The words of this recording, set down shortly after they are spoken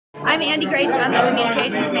I'm Andie Grace. I'm the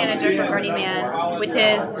communications manager for Burning Man, which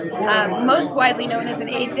is most widely known as an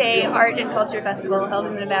 8-day art and culture festival held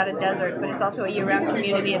in the Nevada desert, but it's also a year-round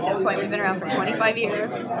community at this point. We've been around for 25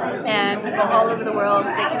 years, and people all over the world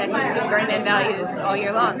stay connected to Burning Man values all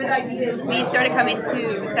year long. We started coming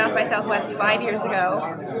to South by Southwest 5 years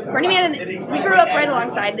ago. Burning Man, we grew up right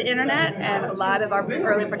alongside the internet, and a lot of our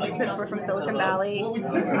early participants were from Silicon Valley,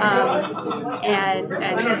 and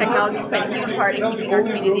technology's played a huge part in keeping our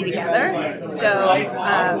community together. So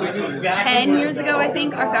 10 years ago, I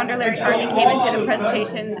think, our founder Larry Harvey came and did a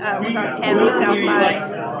presentation, was on a panel at South by,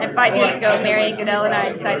 and 5 years ago, Marianne Goodell and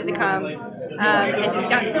I decided to come. And just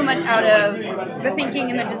got so much out of the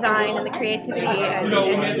thinking and the design and the creativity and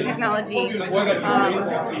the technology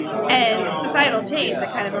and societal change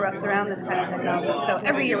that kind of erupts around this kind of technology. So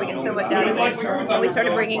every year we get so much out of it. And we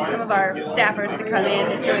started bringing some of our staffers to come in.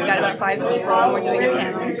 This year we've got about 5 people and we're doing a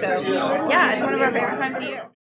panel. So yeah, it's one of our favorite times of the year.